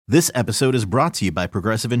This episode is brought to you by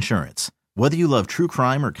Progressive Insurance. Whether you love true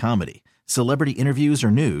crime or comedy, celebrity interviews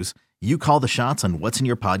or news, you call the shots on what's in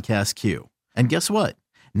your podcast queue. And guess what?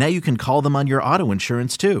 Now you can call them on your auto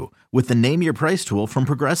insurance too with the Name Your Price tool from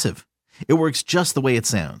Progressive. It works just the way it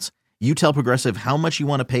sounds. You tell Progressive how much you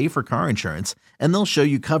want to pay for car insurance, and they'll show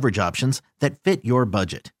you coverage options that fit your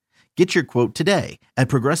budget. Get your quote today at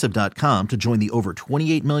Progressive.com to join the over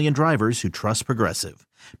 28 million drivers who trust Progressive.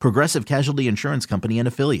 Progressive Casualty Insurance Company and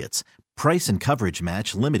Affiliates. Price and coverage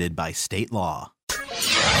match limited by state law.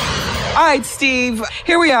 All right, Steve,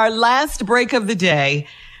 here we are, last break of the day.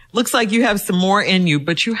 Looks like you have some more in you,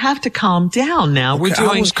 but you have to calm down now. Okay, We're doing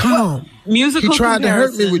I was calm. Musical He tried to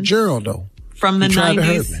hurt me with comparisons Gerald, though. from the He tried to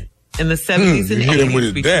hurt 90s me. and the 70s and 80s. Hit him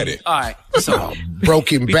with his daddy. All right. So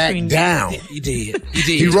Broke him back Between- down. you did.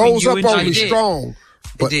 He rose you up and on Johnny me did. strong,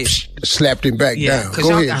 but did. slapped him back Yeah, down. Cause Go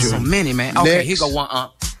y'all ahead, got so Junior. many, man. Okay, Next. here go one.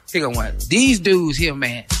 Here go one. These dudes here,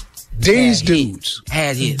 man. These had dudes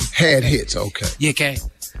had hits. had hits, okay. Yeah, okay.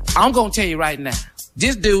 I'm gonna tell you right now.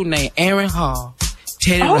 This dude named Aaron Hall,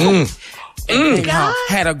 Teddy Oh. Ray, and Aaron God. Hall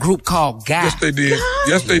had a group called Guy. Yes, they did.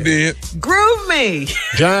 Yes, they did. Groove me.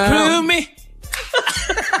 Feel Jam, me?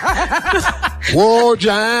 war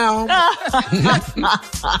jam.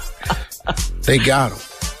 They got him.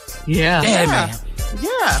 Yeah. Yeah, man.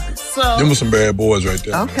 Yeah. So, Them were some bad boys right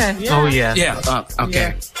there. okay. Oh, yeah. Yeah.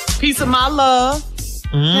 Okay. Piece of my love.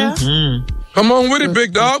 Come on with it,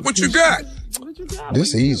 big dog. What you got?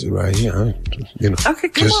 This easy right here. Okay, come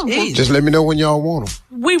Just, on. just let me know when y'all want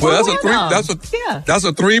them. We Well, will that's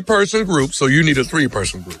a three-person group, so you need a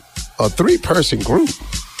three-person group. A 3-person group.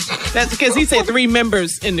 That's because he said 3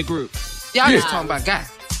 members in the group. Y'all just talking about Guy.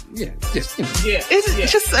 Yeah. Just, you know. Yeah.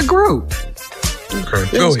 It's just a group. Okay,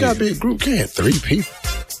 Yeah, go it's got ahead. to be a group. Can't 3 people.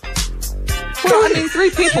 Well, I mean, 3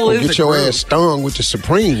 people is Get a your group. ass stung with the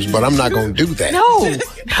Supremes, but I'm not going to do that. No.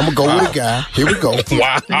 I'm going to go with a guy. Here we go.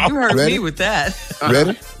 Wow. You heard Ready? me with that.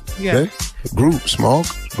 Ready? Yeah. Ready? Group, small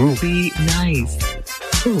group. Be nice.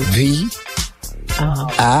 VISLEY.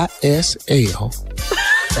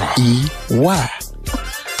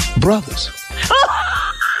 Brothers.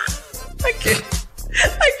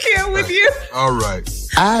 I can't with you. All right.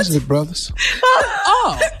 Isley Brothers.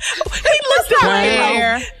 Oh, He looks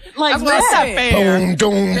Fair. like that's what I that. said. Fair. Boom,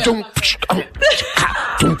 doom, doom.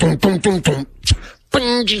 Doom, doom, doom, doom, doom.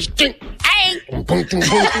 Boom, just ding. Boom, boom, boom, boom,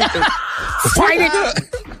 boom. Fight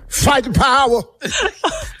it. Fight the power.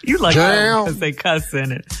 You like Jam. that because they cuss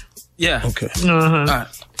in it. yeah. Okay. All right.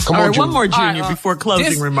 Come All on, right, one Junior. more Junior All right, before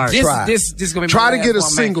closing remarks. Try. This gonna be Try my to get a last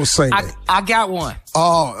one, man. single single. I got one.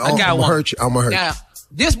 Oh, I got I'm one. gonna hurt you. I'm gonna hurt Now,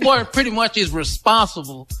 this boy pretty much is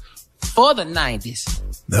responsible for the 90s.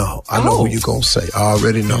 you. No, I know who you're gonna say. I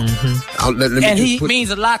already know. Let me And just he put, means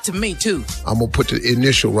a lot to me, too. I'm gonna put the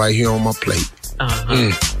initial right here on my plate.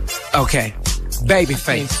 Okay.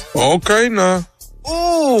 Babyface. Okay, now.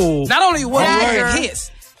 Ooh. Not only was he Dagger. wearing hits,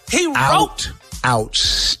 he wrote.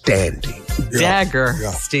 Outstanding. Dagger,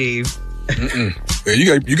 Yeah. Steve.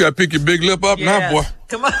 Yeah, you got to pick your big lip up now, boy.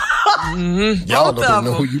 Come on. Y'all Both don't of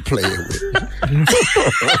know who them. you playing with.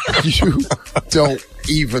 You don't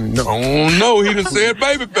even know. Oh, no, he done said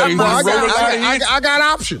babyface. He Well, I, wrote a lot of got, hits. I got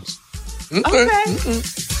options. Okay.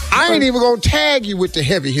 I ain't even gonna tag you with the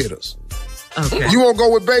heavy hitters. Okay. You wanna go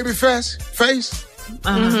with Babyface? Face?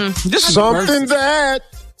 This is Something that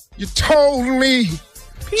you told me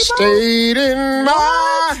stayed in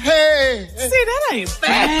my head See, that ain't fair.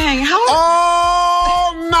 Dang, how?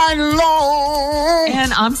 all night long.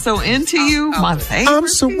 And I'm so into you, my favorite. I'm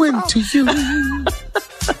so into you.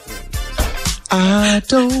 I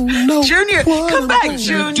don't know. Junior, what come I'm back, gonna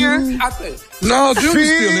Junior. do. I think. No, Junior's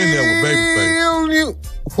still in there with babyface. Feel you.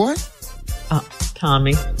 What?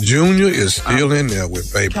 Tommy. Junior is still in there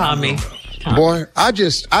with babyface. Tommy. Boy, I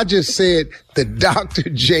just said the Dr.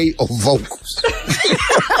 J of vocals.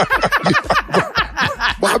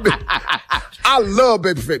 I love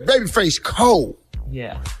Babyface. Babyface cold.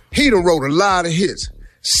 Yeah. He done wrote a lot of hits.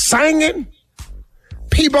 Singing,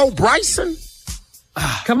 Peebo Bryson.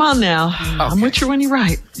 Come on now. I'm with you when you're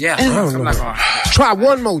right. Yeah. don't know. Try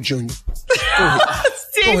one more, Junior.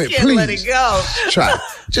 Steve Go ahead, can't let please. it go. Try.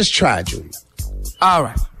 Just try, Junior. All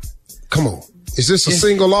right. Come on. Is this a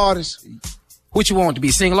single artist? What you want to be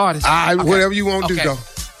a single artist? Whatever you want to do, Okay. though.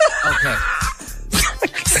 Okay.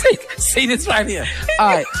 see this right here. All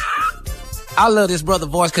right. I love this brother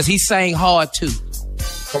voice because he sang hard too.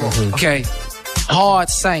 Come on. Okay. Hard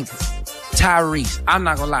singer. Tyrese. I'm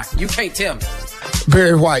not gonna lie. You can't tell me.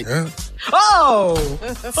 Barry White. Oh.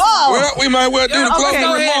 Well, we might well do the closing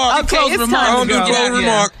go ahead. remark. Okay, Close it's remark. time I'll to do go. the closing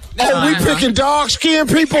remark. Oh, we picking dark skinned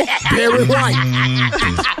people? Barry White.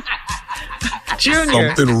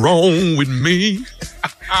 Junior, Something wrong with me.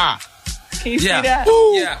 can you see that?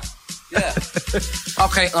 Yeah.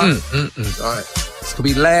 Okay. All right. This could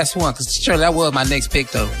be the last one because surely that was my next pick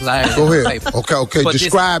though. Go ahead. Okay. But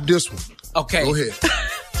Describe this one. Okay. Go ahead.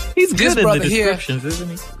 He's This good at the brother here- descriptions, isn't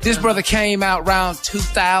he? This brother came out around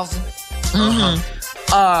 2000.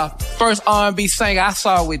 First R&B singer I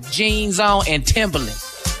saw with jeans on and Timberland.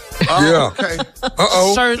 Yeah. Okay.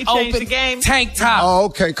 Uh-oh. Shirt He changed open, the game. tank top. Oh,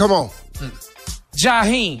 okay. Come on.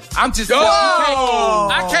 Jaheim. I'm just. Oh!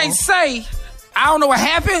 I can't say. I don't know what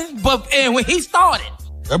happened, but and when he started,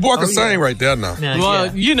 That boy can sing right there now. No, Well,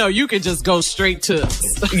 yeah. you know, you could just go straight to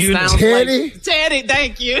sounds Teddy? like Teddy,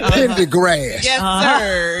 thank you. Pendergrass. Yes,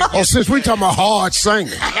 sir. Oh, since we talking about hard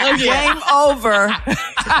singing, Game over.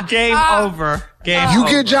 Game over. Game you over.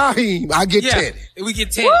 get Jaheim, I get Teddy. we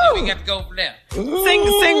get Teddy. Then we got to go from there.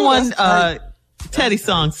 Sing one Teddy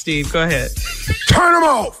song, Steve. Go ahead. Turn them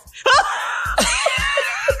off.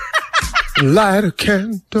 Light a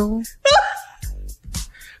candle.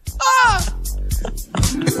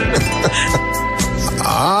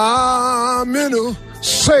 I'm in a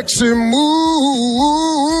sexy mood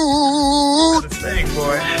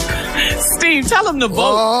Steve, tell him to vote.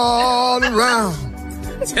 all around.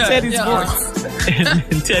 Teddy's voice.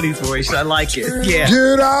 And Teddy's voice. I like it. Yeah.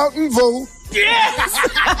 Get out and vote. Yes.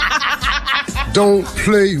 Don't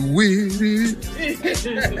play with it.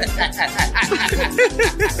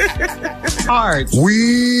 Hard.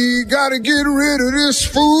 We gotta get rid of this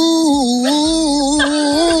fool.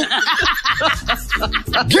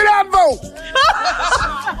 Get out and vote.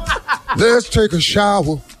 Let's take a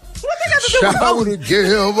shower. Shower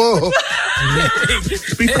together.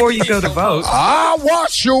 Before you go to vote. I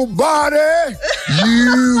wash your body.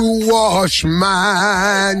 You wash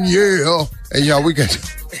mine. Yeah. And y'all, we got to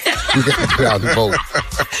get out the vote.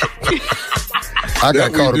 I got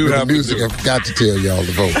That we caught up do in the have to music do. and forgot to tell y'all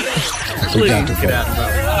to vote. We got to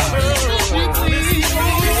vote.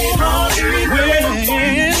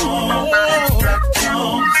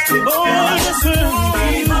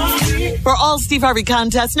 For all Steve Harvey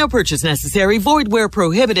contests, no purchase necessary, void where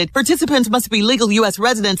prohibited. Participants must be legal U.S.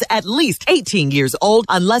 residents at least 18 years old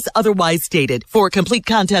unless otherwise stated. For complete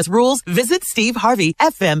contest rules, visit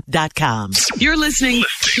SteveHarveyFM.com. You're listening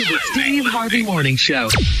to the Steve Harvey Morning Show.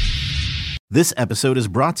 This episode is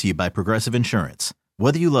brought to you by Progressive Insurance.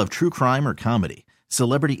 Whether you love true crime or comedy,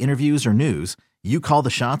 celebrity interviews or news, you call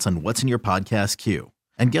the shots on what's in your podcast queue.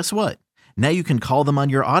 And guess what? Now you can call them on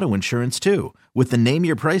your auto insurance too with the Name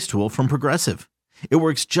Your Price tool from Progressive. It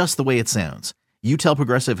works just the way it sounds. You tell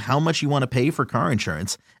Progressive how much you want to pay for car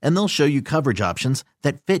insurance, and they'll show you coverage options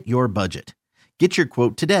that fit your budget. Get your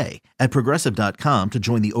quote today at Progressive.com to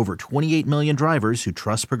join the over 28 million drivers who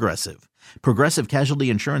trust Progressive. Progressive Casualty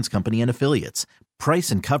Insurance Company and Affiliates. Price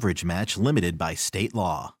and coverage match limited by state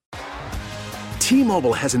law.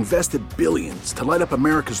 T-Mobile has invested billions to light up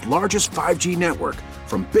America's largest 5G network,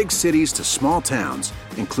 from big cities to small towns,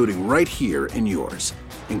 including right here in yours.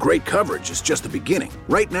 And great coverage is just the beginning.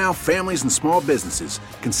 Right now, families and small businesses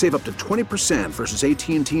can save up to 20% versus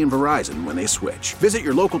AT&T and Verizon when they switch. Visit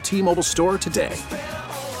your local T-Mobile store today.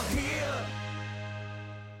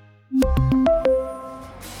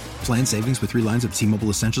 Plan savings with 3 lines of T-Mobile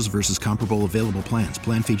Essentials versus comparable available plans.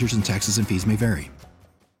 Plan features and taxes and fees may vary.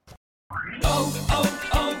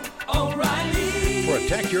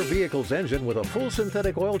 Protect your vehicle's engine with a full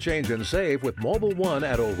synthetic oil change and save with Mobil 1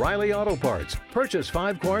 at O'Reilly Auto Parts. Purchase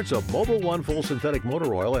 5 quarts of Mobil 1 full synthetic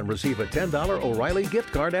motor oil and receive a $10 O'Reilly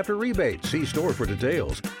gift card after rebate. See store for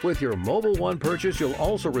details. With your Mobil 1 purchase, you'll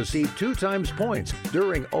also receive 2 times points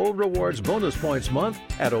during O Rewards Bonus Points Month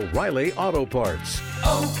at O'Reilly Auto Parts.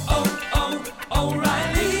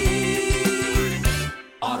 O'Reilly.